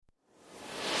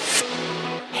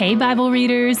Hey, Bible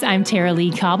readers, I'm Tara Lee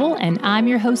Cobble, and I'm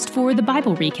your host for the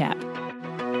Bible Recap.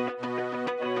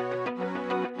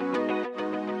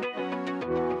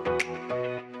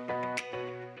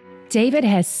 David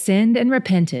has sinned and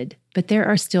repented, but there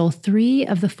are still 3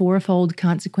 of the fourfold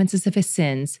consequences of his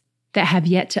sins that have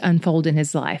yet to unfold in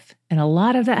his life, and a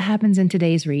lot of that happens in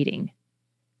today's reading.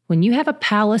 When you have a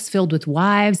palace filled with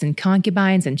wives and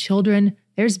concubines and children,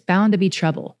 there's bound to be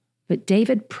trouble, but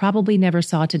David probably never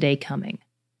saw today coming.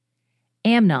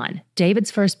 Amnon,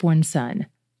 David's firstborn son,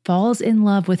 falls in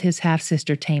love with his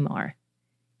half-sister Tamar.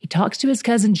 He talks to his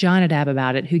cousin Jonadab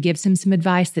about it, who gives him some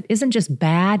advice that isn't just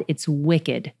bad, it's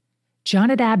wicked.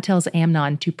 Jonadab tells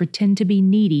Amnon to pretend to be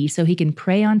needy so he can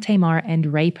prey on Tamar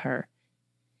and rape her.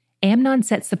 Amnon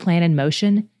sets the plan in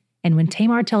motion, and when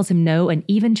Tamar tells him no and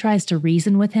even tries to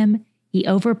reason with him, he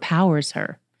overpowers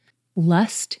her.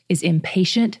 Lust is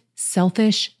impatient,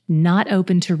 selfish, not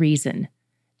open to reason.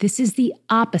 This is the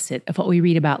opposite of what we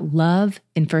read about love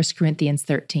in 1 Corinthians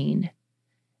 13.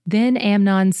 Then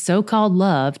Amnon's so-called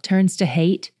love turns to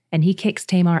hate, and he kicks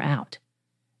Tamar out.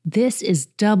 This is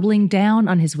doubling down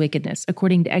on his wickedness,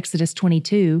 according to Exodus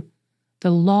 22.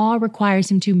 The law requires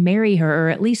him to marry her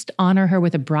or at least honor her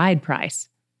with a bride price.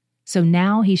 So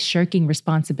now he's shirking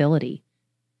responsibility.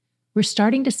 We're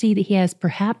starting to see that he has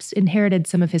perhaps inherited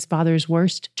some of his father's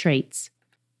worst traits.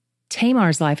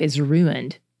 Tamar's life is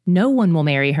ruined. No one will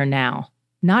marry her now,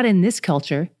 not in this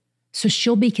culture, so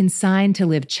she'll be consigned to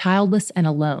live childless and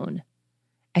alone.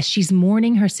 As she's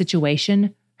mourning her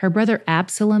situation, her brother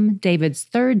Absalom, David's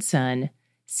third son,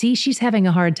 sees she's having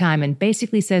a hard time and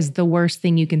basically says the worst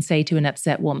thing you can say to an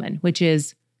upset woman, which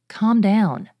is, calm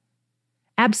down.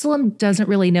 Absalom doesn't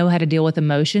really know how to deal with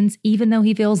emotions, even though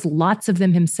he feels lots of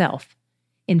them himself.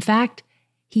 In fact,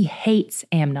 he hates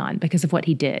Amnon because of what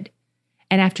he did.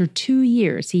 And after 2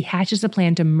 years, he hatches a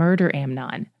plan to murder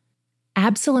Amnon.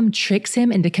 Absalom tricks him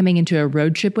into coming into a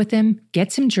road trip with him,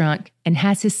 gets him drunk, and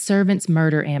has his servants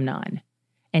murder Amnon.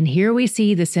 And here we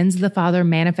see the sins of the father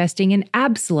manifesting in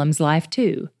Absalom's life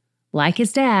too. Like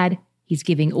his dad, he's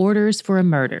giving orders for a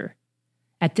murder.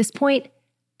 At this point,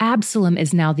 Absalom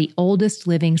is now the oldest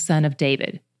living son of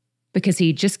David, because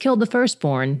he just killed the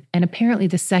firstborn, and apparently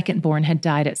the secondborn had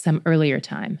died at some earlier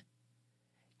time.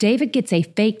 David gets a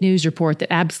fake news report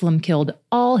that Absalom killed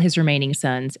all his remaining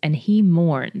sons, and he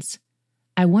mourns.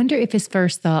 I wonder if his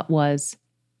first thought was,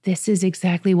 this is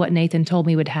exactly what Nathan told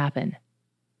me would happen.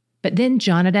 But then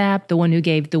Jonadab, the one who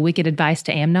gave the wicked advice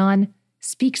to Amnon,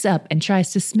 speaks up and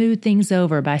tries to smooth things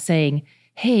over by saying,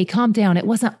 hey, calm down, it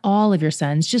wasn't all of your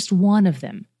sons, just one of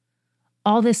them.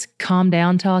 All this calm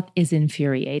down talk is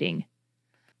infuriating.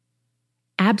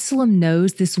 Absalom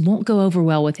knows this won't go over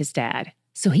well with his dad,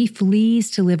 so he flees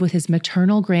to live with his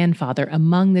maternal grandfather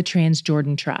among the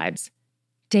Transjordan tribes.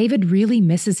 David really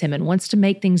misses him and wants to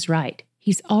make things right.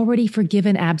 He's already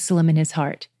forgiven Absalom in his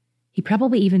heart. He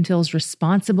probably even feels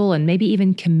responsible and maybe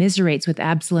even commiserates with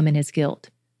Absalom in his guilt.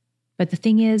 But the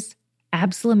thing is,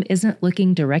 Absalom isn't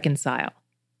looking to reconcile.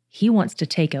 He wants to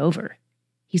take over.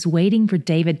 He's waiting for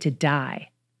David to die.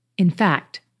 In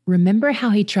fact, remember how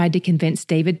he tried to convince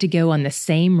David to go on the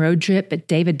same road trip, but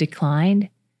David declined?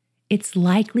 It's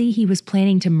likely he was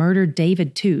planning to murder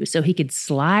David too, so he could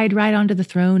slide right onto the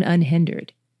throne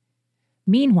unhindered.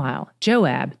 Meanwhile,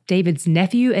 Joab, David's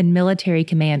nephew and military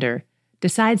commander,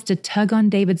 decides to tug on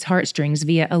David's heartstrings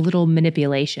via a little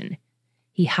manipulation.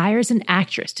 He hires an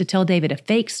actress to tell David a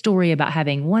fake story about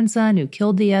having one son who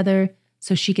killed the other,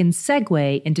 so she can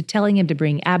segue into telling him to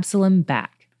bring Absalom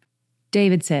back.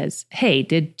 David says, hey,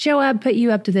 did Joab put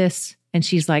you up to this? And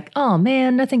she's like, oh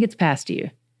man, nothing gets past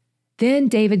you. Then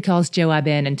David calls Joab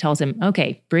in and tells him,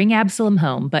 okay, bring Absalom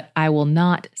home, but I will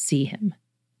not see him.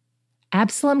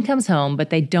 Absalom comes home, but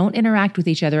they don't interact with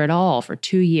each other at all for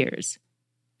 2 years.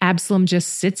 Absalom just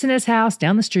sits in his house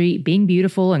down the street, being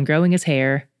beautiful and growing his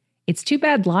hair. It's too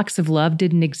bad locks of love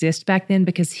didn't exist back then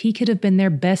because he could have been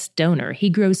their best donor. He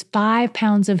grows 5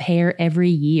 pounds of hair every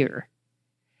year.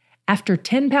 After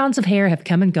 10 pounds of hair have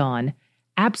come and gone,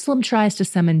 Absalom tries to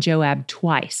summon Joab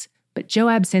twice, but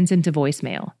Joab sends him to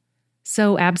voicemail.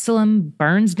 So Absalom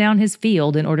burns down his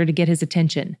field in order to get his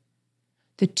attention.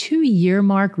 The 2-year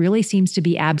mark really seems to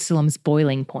be Absalom's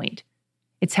boiling point.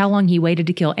 It's how long he waited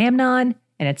to kill Amnon,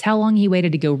 and it's how long he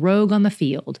waited to go rogue on the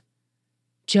field.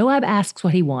 Joab asks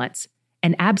what he wants,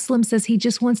 and Absalom says he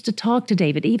just wants to talk to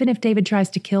David, even if David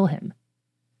tries to kill him.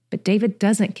 But David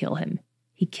doesn't kill him.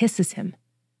 He kisses him.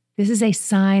 This is a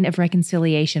sign of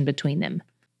reconciliation between them.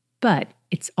 But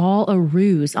it's all a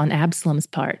ruse on Absalom's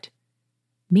part.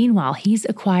 Meanwhile, he's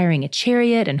acquiring a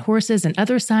chariot and horses and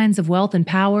other signs of wealth and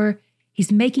power.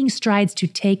 He's making strides to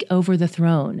take over the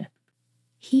throne.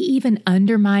 He even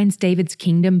undermines David's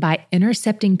kingdom by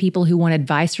intercepting people who want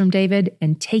advice from David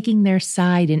and taking their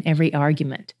side in every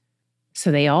argument.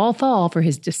 So they all fall for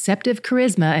his deceptive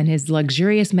charisma and his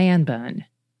luxurious man bun.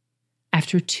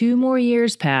 After 2 more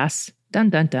years pass, dun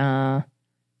dun dun,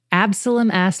 Absalom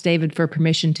asks David for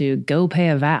permission to go pay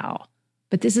a vow.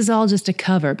 But this is all just a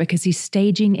cover because he's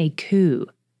staging a coup.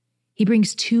 He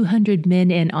brings 200 men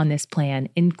in on this plan,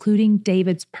 including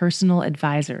David's personal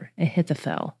advisor,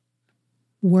 Ahithophel.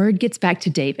 Word gets back to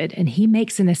David, and he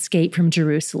makes an escape from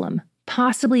Jerusalem,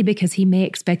 possibly because he may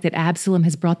expect that Absalom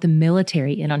has brought the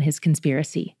military in on his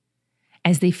conspiracy.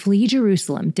 As they flee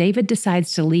Jerusalem, David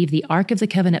decides to leave the Ark of the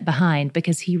Covenant behind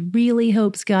because he really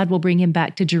hopes God will bring him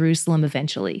back to Jerusalem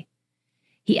eventually.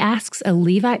 He asks a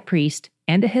Levite priest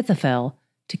and Ahithophel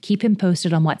to keep him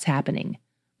posted on what's happening.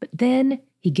 But then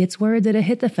he gets word that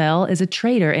Ahithophel is a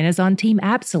traitor and is on Team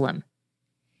Absalom.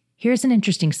 Here's an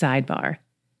interesting sidebar.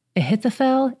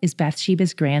 Ahithophel is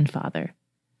Bathsheba's grandfather,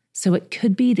 so it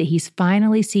could be that he's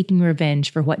finally seeking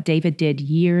revenge for what David did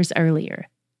years earlier.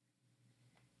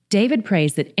 David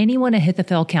prays that anyone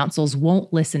Ahithophel counsels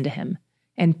won't listen to him,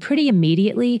 and pretty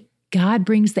immediately, God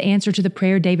brings the answer to the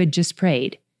prayer David just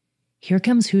prayed. Here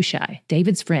comes Hushai,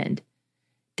 David's friend.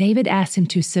 David asks him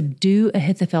to subdue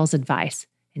Ahithophel's advice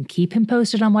and keep him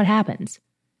posted on what happens.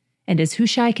 And as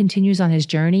Hushai continues on his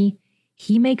journey,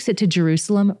 he makes it to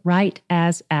Jerusalem right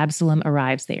as Absalom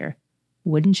arrives there.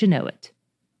 Wouldn't you know it?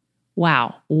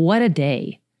 Wow, what a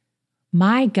day.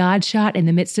 My God shot in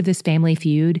the midst of this family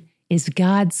feud is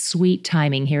God's sweet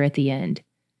timing here at the end.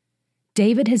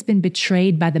 David has been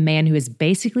betrayed by the man who is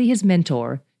basically his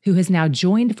mentor, who has now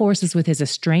joined forces with his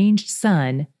estranged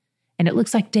son, and it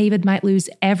looks like David might lose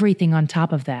everything on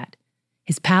top of that.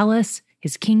 His palace,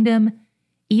 his kingdom,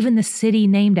 even the city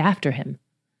named after him.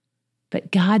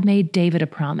 But God made David a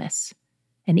promise.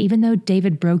 And even though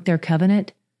David broke their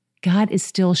covenant, God is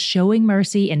still showing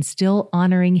mercy and still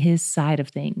honoring his side of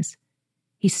things.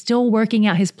 He's still working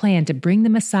out his plan to bring the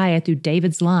Messiah through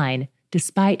David's line,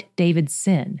 despite David's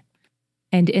sin.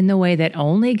 And in the way that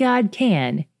only God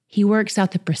can, he works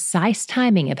out the precise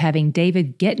timing of having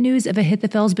David get news of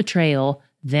Ahithophel's betrayal,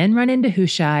 then run into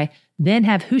Hushai, then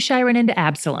have Hushai run into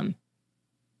Absalom.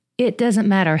 It doesn't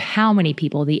matter how many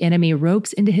people the enemy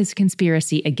ropes into his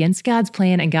conspiracy against God's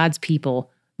plan and God's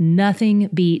people, nothing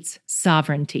beats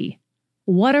sovereignty.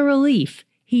 What a relief!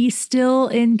 He's still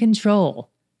in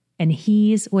control, and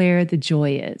he's where the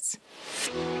joy is.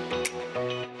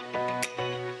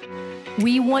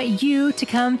 We want you to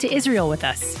come to Israel with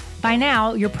us. By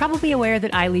now, you're probably aware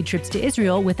that I lead trips to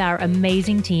Israel with our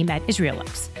amazing team at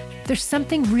IsraelX. There's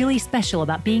something really special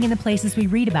about being in the places we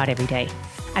read about every day.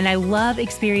 And I love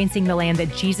experiencing the land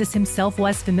that Jesus himself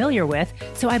was familiar with,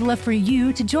 so I'd love for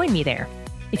you to join me there.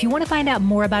 If you want to find out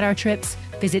more about our trips,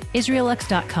 visit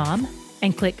IsraelX.com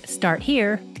and click Start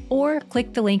Here, or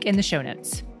click the link in the show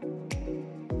notes.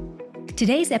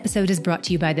 Today's episode is brought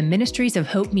to you by the Ministries of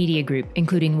Hope Media Group,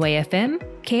 including WayFM,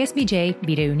 KSBJ,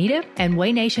 Vida Unida, and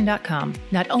WayNation.com.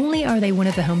 Not only are they one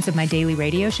of the homes of my daily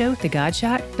radio show, The God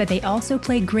Shot, but they also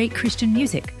play great Christian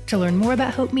music. To learn more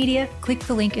about Hope Media, click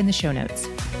the link in the show notes.